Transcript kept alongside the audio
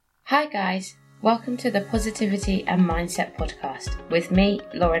Hi guys, welcome to the Positivity and Mindset podcast with me,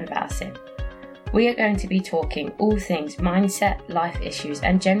 Lauren Valsin. We are going to be talking all things mindset, life issues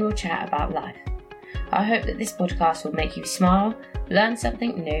and general chat about life. I hope that this podcast will make you smile, learn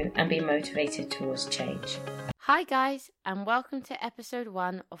something new and be motivated towards change. Hi guys, and welcome to episode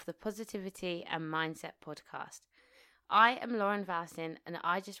 1 of the Positivity and Mindset podcast. I am Lauren Valsin and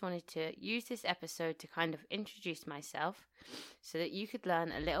I just wanted to use this episode to kind of introduce myself so that you could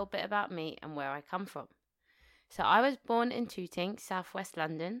learn a little bit about me and where I come from. So I was born in Tooting, southwest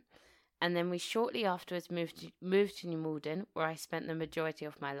London, and then we shortly afterwards moved to New Malden, where I spent the majority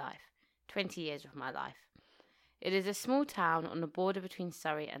of my life, 20 years of my life. It is a small town on the border between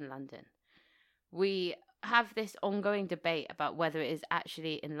Surrey and London. We have this ongoing debate about whether it is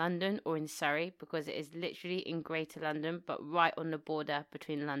actually in London or in Surrey, because it is literally in Greater London, but right on the border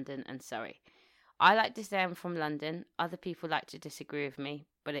between London and Surrey. I like to say I'm from London. Other people like to disagree with me,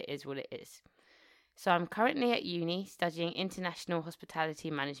 but it is what it is. So I'm currently at uni studying international hospitality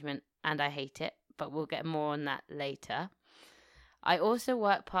management, and I hate it, but we'll get more on that later. I also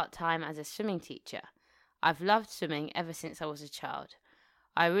work part-time as a swimming teacher. I've loved swimming ever since I was a child.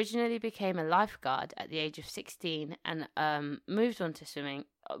 I originally became a lifeguard at the age of 16 and moved on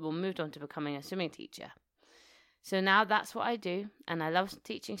to becoming a swimming teacher. So now that's what I do, and I love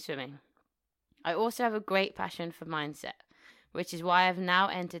teaching swimming. I also have a great passion for mindset, which is why I've now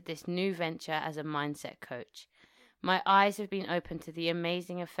entered this new venture as a mindset coach. My eyes have been opened to the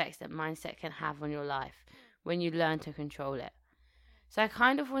amazing effects that mindset can have on your life when you learn to control it. So I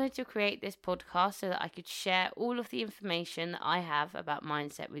kind of wanted to create this podcast so that I could share all of the information that I have about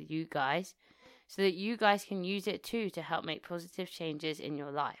mindset with you guys, so that you guys can use it too to help make positive changes in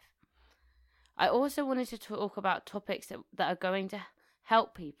your life. I also wanted to talk about topics that are going to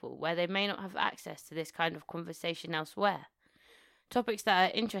help people where they may not have access to this kind of conversation elsewhere. Topics that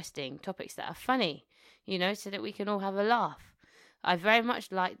are interesting, topics that are funny, so that we can all have a laugh. I very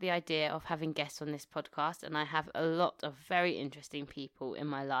much like the idea of having guests on this podcast, and I have a lot of very interesting people in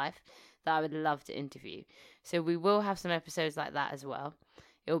my life that I would love to interview. So we will have some episodes like that as well.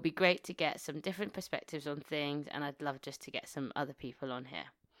 It will be great to get some different perspectives on things, and I'd love just to get some other people on here.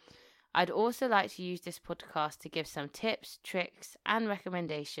 I'd also like to use this podcast to give some tips, tricks, and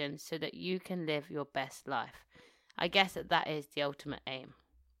recommendations so that you can live your best life. I guess that is the ultimate aim.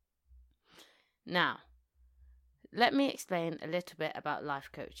 Now, let me explain a little bit about life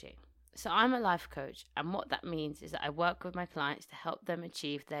coaching. So I'm a life coach, and what that means is that I work with my clients to help them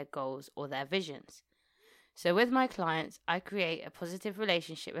achieve their goals or their visions. So with my clients, I create a positive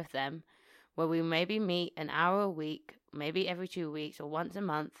relationship with them where we maybe meet an hour a week, maybe every 2 weeks or once a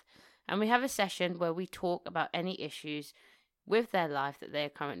month, and we have a session where we talk about any issues with their life that they are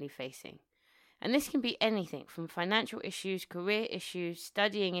currently facing. And this can be anything from financial issues, career issues,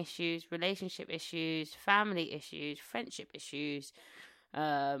 studying issues, relationship issues, family issues, friendship issues,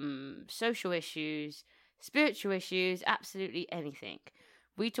 social issues, spiritual issues, absolutely anything.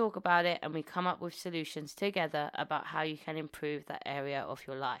 We talk about it and we come up with solutions together about how you can improve that area of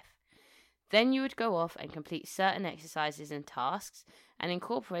your life. Then you would go off and complete certain exercises and tasks and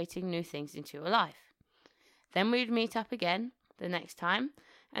incorporating new things into your life. Then we'd meet up again the next time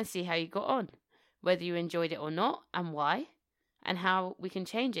and see how you got on, whether you enjoyed it or not and why, and how we can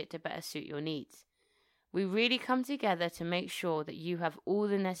change it to better suit your needs. We really come together to make sure that you have all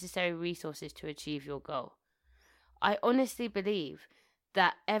the necessary resources to achieve your goal. I honestly believe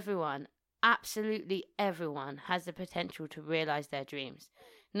that everyone, absolutely everyone, has the potential to realize their dreams.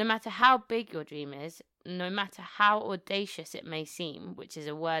 No matter how big your dream is, no matter how audacious it may seem, which is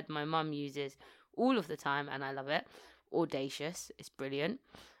a word my mum uses all of the time and I love it. Audacious, it's brilliant.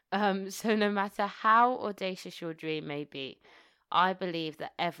 So no matter how audacious your dream may be, I believe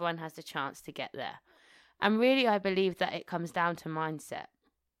that everyone has the chance to get there. And really, I believe that it comes down to mindset.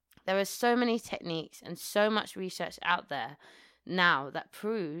 There are so many techniques and so much research out there now that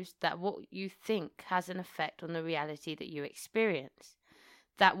proves that what you think has an effect on the reality that you experience.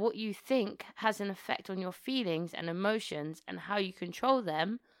 That what you think has an effect on your feelings and emotions and how you control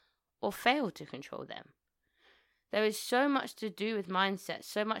them or fail to control them. There is so much to do with mindset,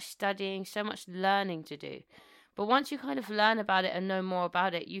 so much studying, so much learning to do. But once you kind of learn about it and know more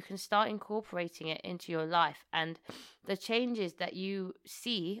about it, you can start incorporating it into your life. And the changes that you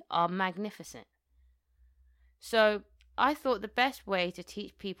see are magnificent. So I thought the best way to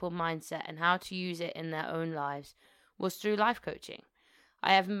teach people mindset and how to use it in their own lives was through life coaching.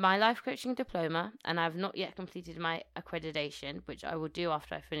 I have my life coaching diploma and I have not yet completed my accreditation, which I will do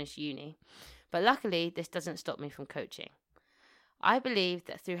after I finish uni. But luckily, this doesn't stop me from coaching. I believe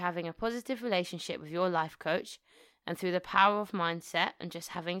that through having a positive relationship with your life coach And through the power of mindset and just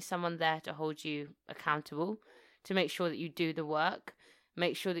having someone there to hold you accountable, to make sure that you do the work,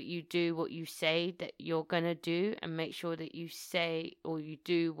 make sure that you do what you say that you're going to do, and make sure that you say or you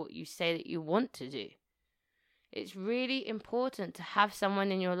do what you say that you want to do. It's really important to have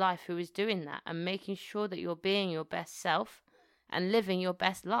someone in your life who is doing that and making sure that you're being your best self and living your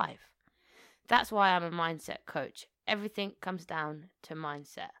best life. That's why I'm a mindset coach. Everything comes down to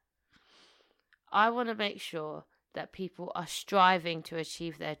mindset. I want to make sure that people are striving to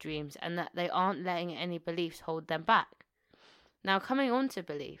achieve their dreams and that they aren't letting any beliefs hold them back. Now, coming on to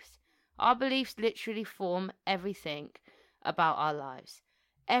beliefs, our beliefs literally form everything about our lives.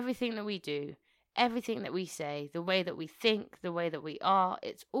 Everything that we do, everything that we say, the way that we think, the way that we are,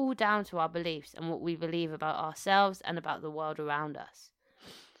 it's all down to our beliefs and what we believe about ourselves and about the world around us.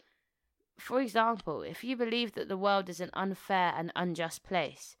 For example, if you believe that the world is an unfair and unjust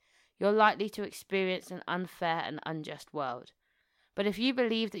place, you're likely to experience an unfair and unjust world. But if you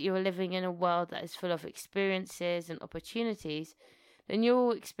believe that you are living in a world that is full of experiences and opportunities, then you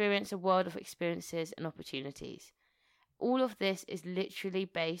will experience a world of experiences and opportunities. All of this is literally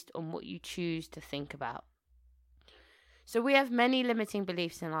based on what you choose to think about. So we have many limiting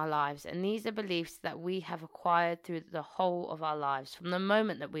beliefs in our lives, and these are beliefs that we have acquired through the whole of our lives, from the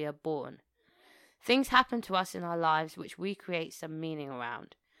moment that we are born. Things happen to us in our lives which we create some meaning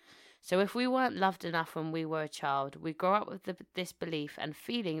around. So if we weren't loved enough when we were a child, we grow up with this belief and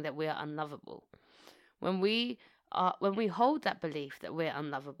feeling that we are unlovable. When we hold that belief that we're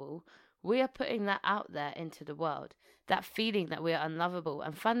unlovable, we are putting that out there into the world, that feeling that we are unlovable.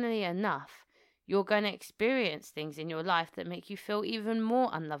 And funnily enough, you're going to experience things in your life that make you feel even more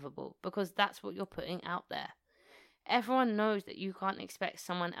unlovable because that's what you're putting out there. Everyone knows that you can't expect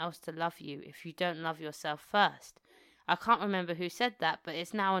someone else to love you if you don't love yourself first. I can't remember who said that, but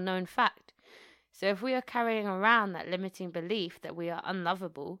it's now a known fact. So if we are carrying around that limiting belief that we are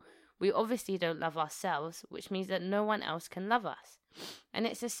unlovable, we obviously don't love ourselves, which means that no one else can love us. And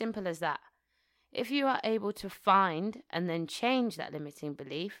it's as simple as that. If you are able to find and then change that limiting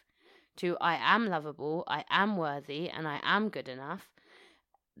belief to I am lovable, I am worthy, and I am good enough,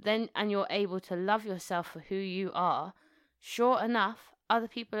 and you're able to love yourself for who you are, sure enough, other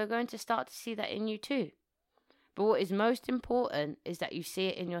people are going to start to see that in you too. But what is most important is that you see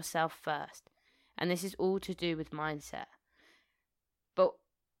it in yourself first. And this is all to do with mindset.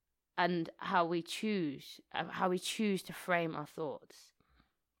 And how we choose to frame our thoughts.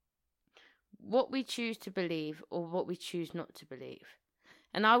 What we choose to believe or what we choose not to believe.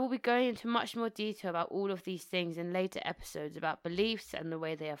 And I will be going into much more detail about all of these things in later episodes about beliefs and the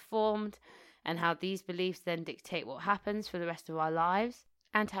way they are formed and how these beliefs then dictate what happens for the rest of our lives,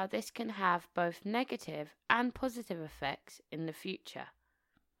 and how this can have both negative and positive effects in the future.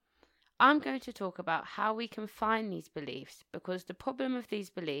 I'm going to talk about how we can find these beliefs, because the problem with these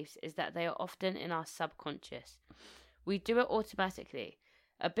beliefs is that they are often in our subconscious. We do it automatically,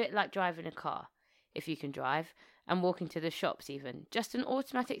 a bit like driving a car, if you can drive, and walking to the shops even. Just an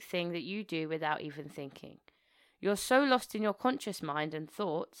automatic thing that you do without even thinking. You're so lost in your conscious mind and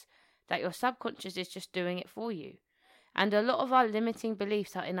thoughts that your subconscious is just doing it for you. And a lot of our limiting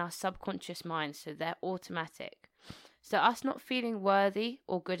beliefs are in our subconscious mind, so they're automatic. So us not feeling worthy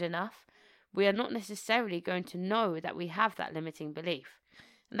or good enough, we are not necessarily going to know that we have that limiting belief.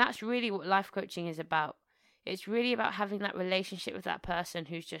 And that's really what life coaching is about. It's really about having that relationship with that person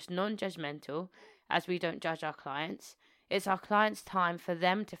who's just non-judgmental, as we don't judge our clients. It's our clients' time for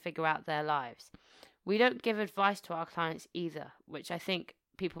them to figure out their lives. We don't give advice to our clients either, which I think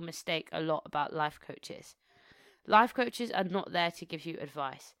people mistake a lot about life coaches. Life coaches are not there to give you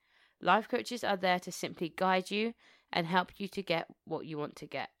advice. Life coaches are there to simply guide you and help you to get what you want to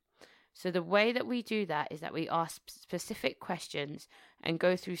get. So the way that we do that is that we ask specific questions and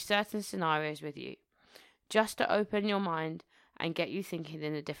go through certain scenarios with you, just to open your mind and get you thinking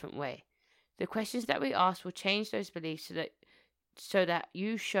in a different way. The questions that we ask will change those beliefs so that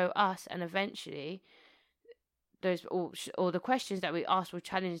you show us, and eventually the questions that we ask will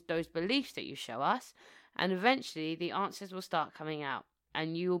challenge those beliefs that you show us, and eventually the answers will start coming out,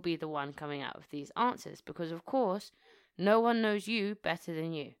 and you will be the one coming out with these answers, because of course no one knows you better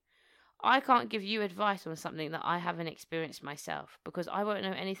than you. I can't give you advice on something that I haven't experienced myself, because I won't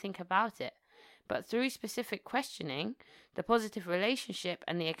know anything about it. But through specific questioning, the positive relationship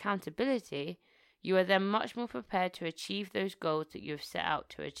and the accountability, you are then much more prepared to achieve those goals that you have set out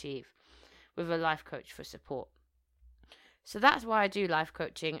to achieve with a life coach for support. So that's why I do life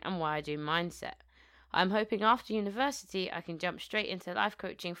coaching and why I do mindset. I'm hoping after university I can jump straight into life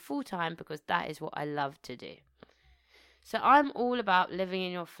coaching full time, because that is what I love to do. So I'm all about living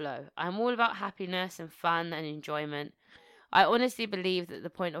in your flow. I'm all about happiness and fun and enjoyment. I honestly believe that the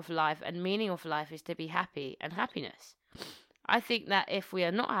point of life and meaning of life is to be happy and happiness. I think that if we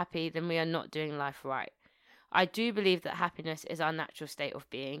are not happy, then we are not doing life right. I do believe that happiness is our natural state of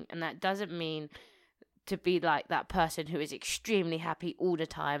being, and that doesn't mean to be like that person who is extremely happy all the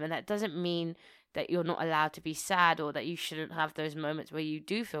time, and that doesn't mean that you're not allowed to be sad or that you shouldn't have those moments where you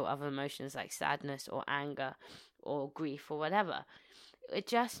do feel other emotions like sadness or anger or grief or whatever. It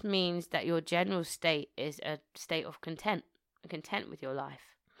just means that your general state is a state of content with your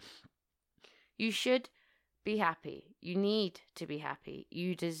life. You should be happy. You need to be happy.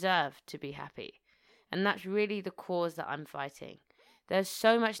 You deserve to be happy. And that's really the cause that I'm fighting. There's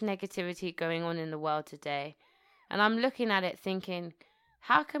so much negativity going on in the world today. And I'm looking at it thinking,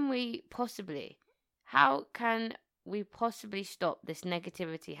 how can we possibly stop this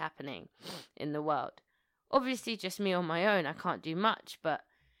negativity happening in the world? Obviously, just me on my own, I can't do much. But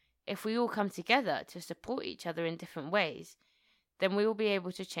if we all come together to support each other in different ways, then we will be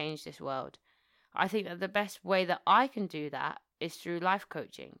able to change this world. I think that the best way that I can do that is through life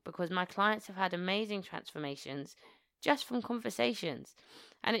coaching, because my clients have had amazing transformations just from conversations,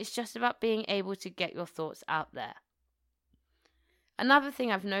 and it's just about being able to get your thoughts out there. Another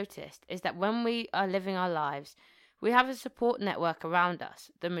thing I've noticed is that when we are living our lives, we have a support network around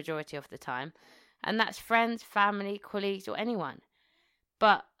us the majority of the time, and that's friends, family, colleagues, or anyone.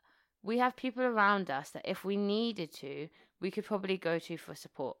 But we have people around us that if we needed to, we could probably go to for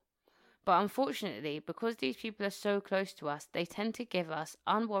support. But unfortunately, because these people are so close to us, they tend to give us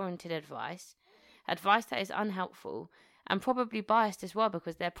unwarranted advice that is unhelpful and probably biased as well,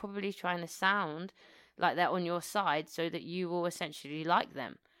 because they're probably trying to sound like they're on your side so that you will essentially like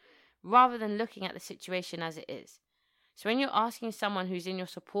them, rather than looking at the situation as it is. So when you're asking someone who's in your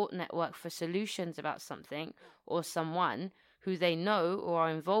support network for solutions about something or someone who they know or are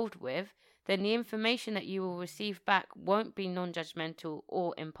involved with, then the information that you will receive back won't be non-judgmental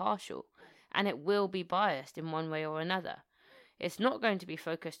or impartial, and it will be biased in one way or another. It's not going to be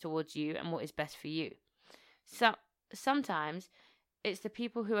focused towards you and what is best for you. So sometimes it's the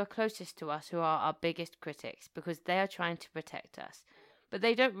people who are closest to us who are our biggest critics, because they are trying to protect us. But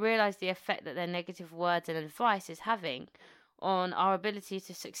they don't realize the effect that their negative words and advice is having on our ability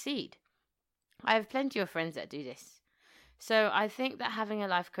to succeed. I have plenty of friends that do this. So I think that having a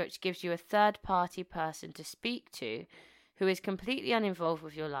life coach gives you a third-party person to speak to who is completely uninvolved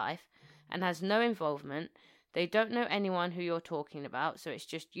with your life and has no involvement. They don't know anyone who you're talking about, so it's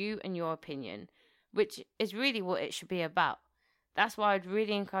just you and your opinion, which is really what it should be about. That's why I'd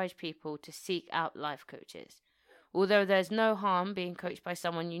really encourage people to seek out life coaches. Although there's no harm being coached by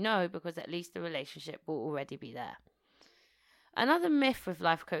someone you know, because at least the relationship will already be there. Another myth with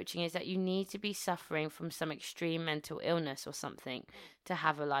life coaching is that you need to be suffering from some extreme mental illness or something to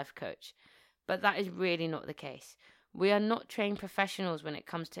have a life coach. But that is really not the case. We are not trained professionals when it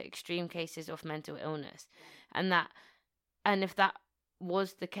comes to extreme cases of mental illness. And if that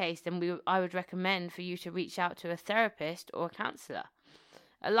was the case, then I would recommend for you to reach out to a therapist or a counsellor.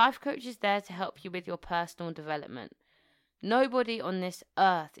 A life coach is there to help you with your personal development. Nobody on this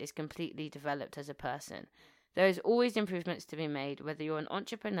earth is completely developed as a person. There is always improvements to be made, whether you're an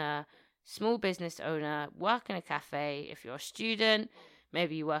entrepreneur, small business owner, work in a cafe, if you're a student,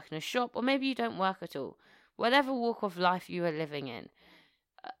 maybe you work in a shop, or maybe you don't work at all. Whatever walk of life you are living in,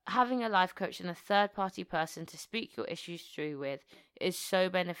 having a life coach and a third-party person to speak your issues through with is so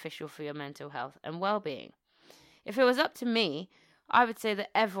beneficial for your mental health and well-being. If it was up to me, I would say that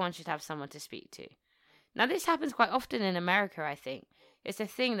everyone should have someone to speak to. Now, this happens quite often in America, I think. It's a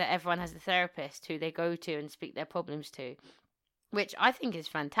thing that everyone has a therapist who they go to and speak their problems to, which I think is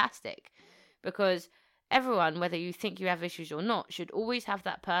fantastic, because everyone, whether you think you have issues or not, should always have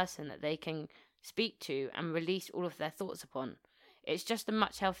that person that they can speak to and release all of their thoughts upon. It's just a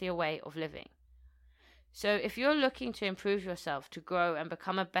much healthier way of living. So if you're looking to improve yourself, to grow and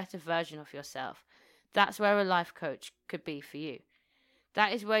become a better version of yourself, that's where a life coach could be for you.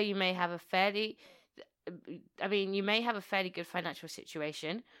 That is where you may have a fairly good financial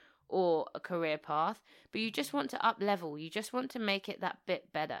situation or a career path, but you just want to up level. You just want to make it that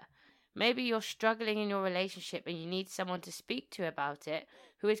bit better. Maybe you're struggling in your relationship and you need someone to speak to about it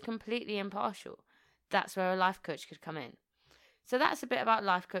who is completely impartial. That's where a life coach could come in. So that's a bit about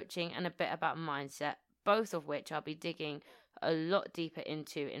life coaching and a bit about mindset, both of which I'll be digging a lot deeper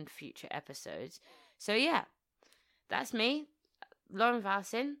into in future episodes. So yeah, that's me, Lauren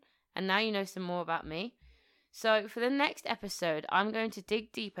Valsin, and now you know some more about me. So for the next episode, I'm going to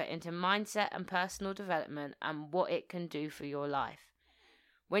dig deeper into mindset and personal development and what it can do for your life.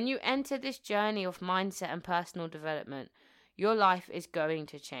 When you enter this journey of mindset and personal development, your life is going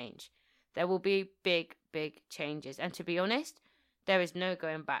to change. There will be big, big changes. And to be honest, there is no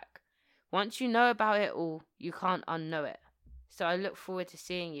going back. Once you know about it all, you can't unknow it. So I look forward to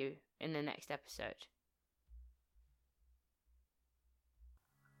seeing you in the next episode.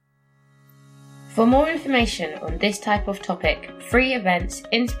 For more information on this type of topic, free events,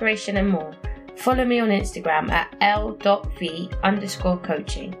 inspiration and more, follow me on Instagram at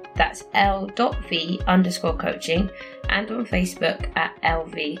l.v_coaching. That's l.v_coaching, and on Facebook at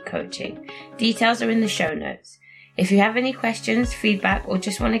LV Coaching. Details are in the show notes. If you have any questions, feedback, or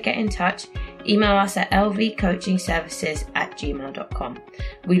just want to get in touch, email us at lvcoachingservices@gmail.com.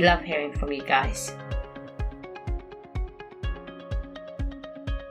 We love hearing from you guys.